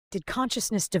Did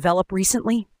consciousness develop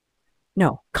recently?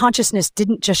 No, consciousness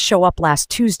didn't just show up last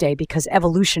Tuesday because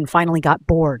evolution finally got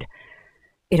bored.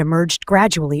 It emerged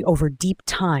gradually over deep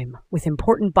time, with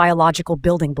important biological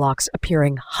building blocks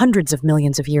appearing hundreds of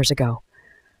millions of years ago.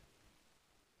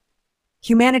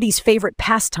 Humanity's favorite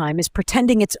pastime is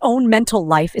pretending its own mental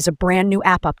life is a brand new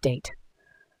app update.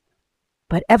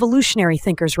 But evolutionary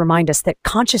thinkers remind us that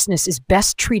consciousness is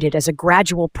best treated as a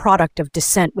gradual product of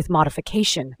descent with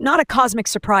modification, not a cosmic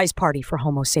surprise party for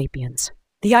Homo sapiens.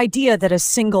 The idea that a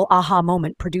single aha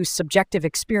moment produced subjective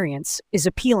experience is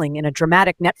appealing in a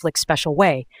dramatic Netflix special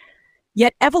way,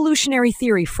 yet evolutionary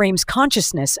theory frames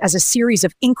consciousness as a series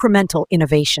of incremental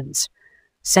innovations,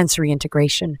 sensory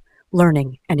integration,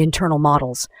 learning, and internal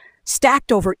models,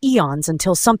 stacked over eons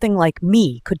until something like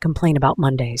me could complain about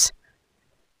Mondays.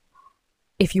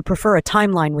 If you prefer a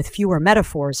timeline with fewer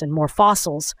metaphors and more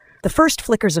fossils, the first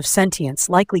flickers of sentience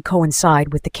likely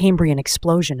coincide with the Cambrian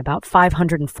explosion about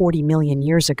 540 million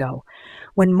years ago,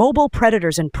 when mobile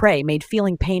predators and prey made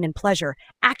feeling pain and pleasure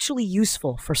actually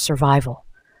useful for survival.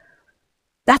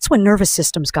 That's when nervous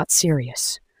systems got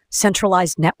serious.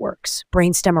 Centralized networks,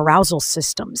 brainstem arousal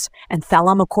systems, and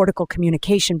thalamocortical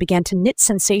communication began to knit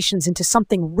sensations into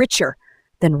something richer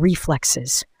than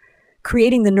reflexes,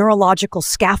 creating the neurological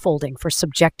scaffolding for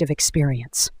subjective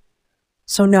experience.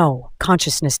 So no,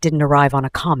 consciousness didn't arrive on a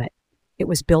comet. It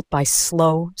was built by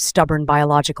slow, stubborn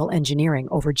biological engineering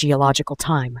over geological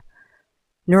time.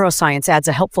 Neuroscience adds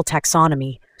a helpful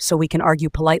taxonomy so we can argue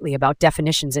politely about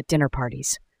definitions at dinner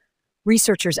parties.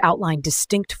 Researchers outline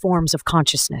distinct forms of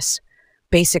consciousness: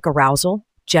 basic arousal,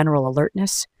 general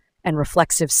alertness, and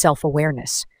reflexive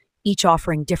self-awareness, each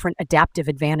offering different adaptive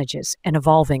advantages and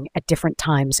evolving at different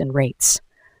times and rates.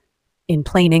 In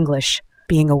plain English,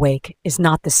 being awake is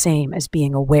not the same as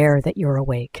being aware that you're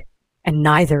awake, and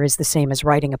neither is the same as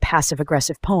writing a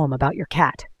passive-aggressive poem about your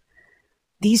cat.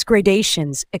 These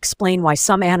gradations explain why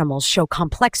some animals show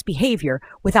complex behavior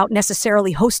without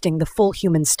necessarily hosting the full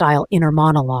human-style inner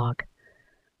monologue.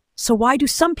 So why do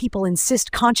some people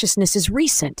insist consciousness is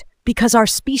recent? Because our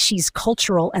species'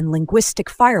 cultural and linguistic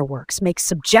fireworks make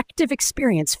subjective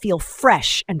experience feel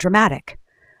fresh and dramatic.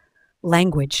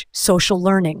 Language, social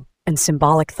learning, and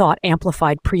symbolic thought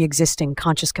amplified pre-existing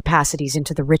conscious capacities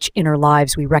into the rich inner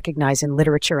lives we recognize in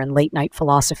literature and late-night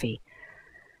philosophy.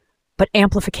 But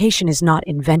amplification is not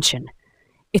invention.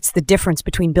 It's the difference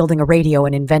between building a radio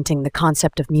and inventing the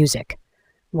concept of music.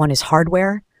 One is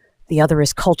hardware, the other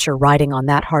is culture riding on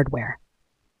that hardware.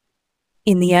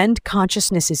 In the end,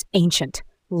 consciousness is ancient,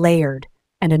 layered,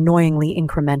 and annoyingly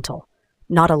incremental,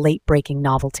 not a late-breaking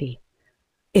novelty.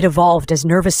 It evolved as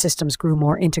nervous systems grew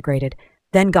more integrated,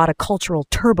 then got a cultural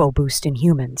turbo boost in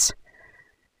humans.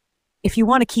 If you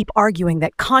want to keep arguing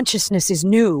that consciousness is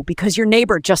new because your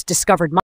neighbor just discovered